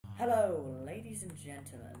Hello, ladies and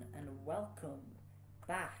gentlemen, and welcome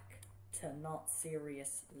back to Not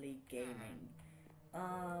Seriously Gaming.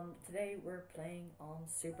 Today we're playing on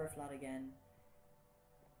superflat again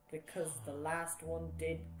because the last one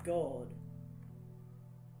did good.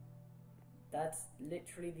 That's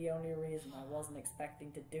literally the only reason. I wasn't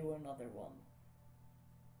expecting to do another one,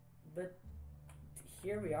 but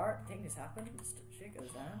here we are. Things happen. Shit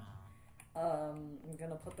goes down. I'm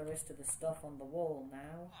gonna put the rest of the stuff on the wall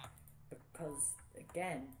now because,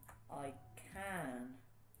 again, I can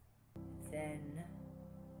then,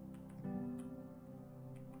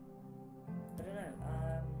 I don't know,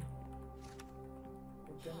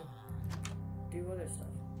 we're gonna do other stuff.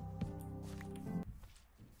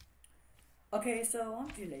 Okay, so I'm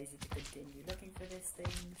too lazy to continue looking for this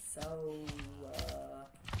thing, so,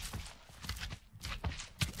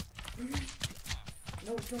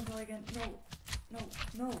 no, don't die again.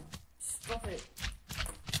 No. Stop it.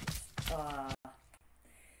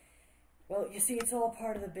 Well, you see, it's all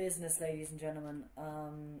part of the business, ladies and gentlemen.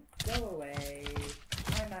 Go away.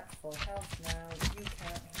 I'm at full health now. You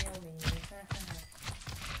can't heal me. Okay,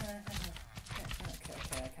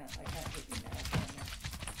 I can't hit you now, can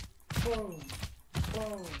I? Boom.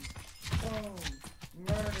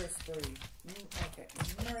 Murder spree. Okay,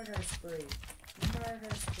 murder spree.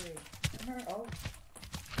 Oh.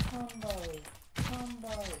 Combo.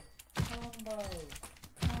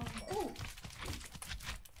 Ooh.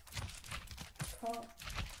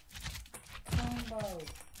 Combo.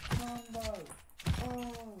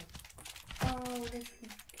 Oh, literally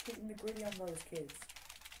hitting the gritty on those kids.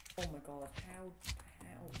 Oh my god, how?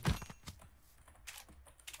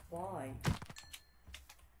 Why?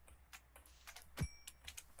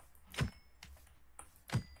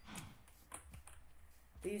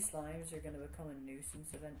 These slimes are going to become a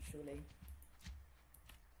nuisance eventually.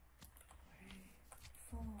 3,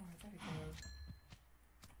 4, there we go.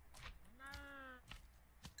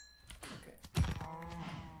 Okay.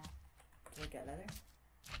 Do I get leather?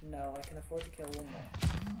 No, I can afford to kill one more.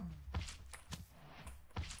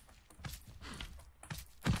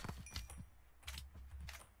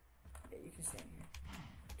 Yeah, you can stay in here.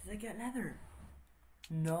 Did I get leather?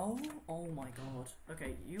 No? Oh my god.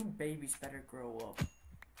 Okay, you babies better grow up.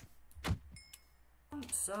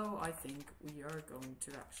 So I think we are going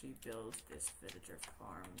to actually build this villager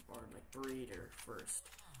farm, or like breeder first.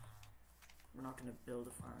 We're not going to build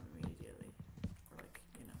a farm immediately, or like,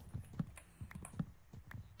 you know.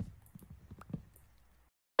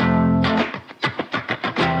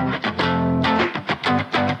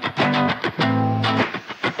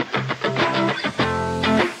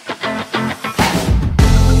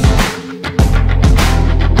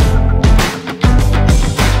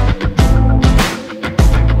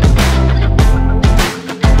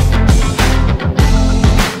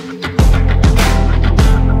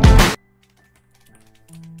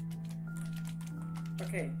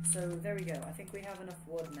 Okay, so there we go. I think we have enough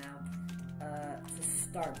wood now to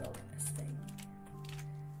start building this thing.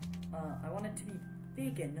 I want it to be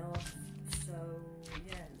big enough, so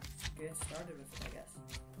yeah, let's get started with it, I guess.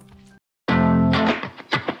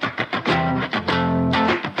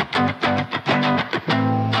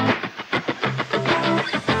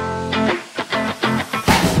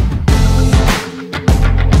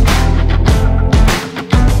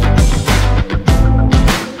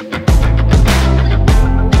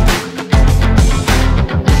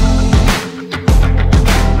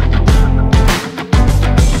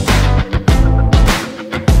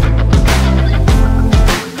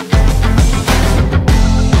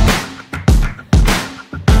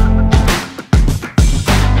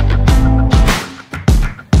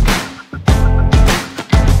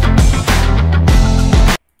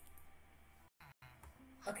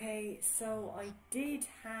 Okay, so I did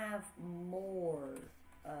have more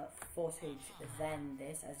footage than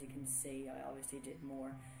this, as you can see. I obviously did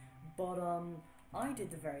more, but I did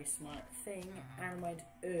the very smart thing and went,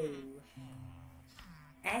 ooh,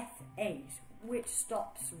 F8, which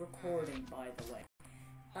stops recording, by the way,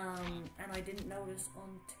 and I didn't notice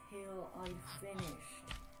until I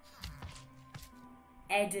finished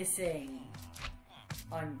editing.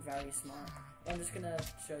 I'm very smart. I'm just gonna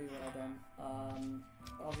show you what I've done.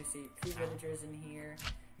 Obviously, 2 villagers in here.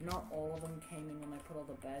 Not all of them came in when I put all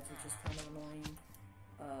the beds, which is kind of annoying.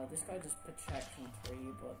 This guy just put protection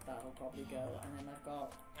 3, but that'll probably go. And then I've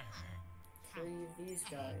got 3 of these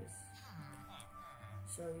guys.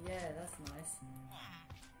 So yeah, that's nice.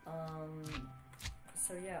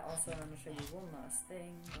 So yeah, also I'm gonna show you one last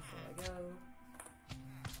thing before I go.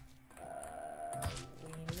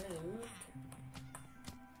 We moved.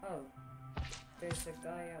 Oh. There's a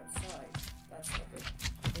guy outside. That's not good.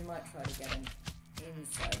 We might try to get him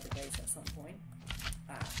inside the base at some point.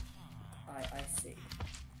 Ah, I see.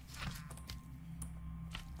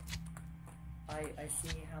 I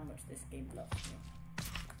see how much this game loves me.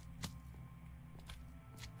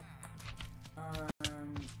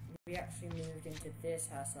 We actually moved into this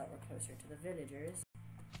house so that we're closer to the villagers,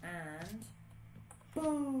 and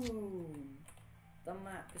boom! The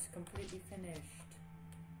map is completely finished.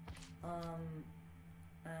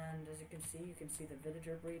 And as you can see the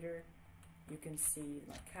villager breeder, you can see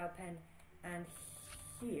my cow pen, and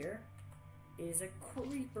here is a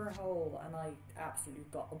creeper hole, and I absolutely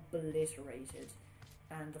got obliterated.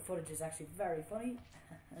 And the footage is actually very funny.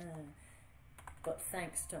 But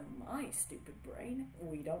thanks to my stupid brain,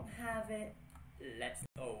 we don't have it. Let's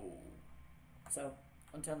go. So,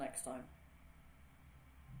 until next time.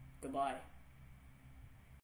 Goodbye.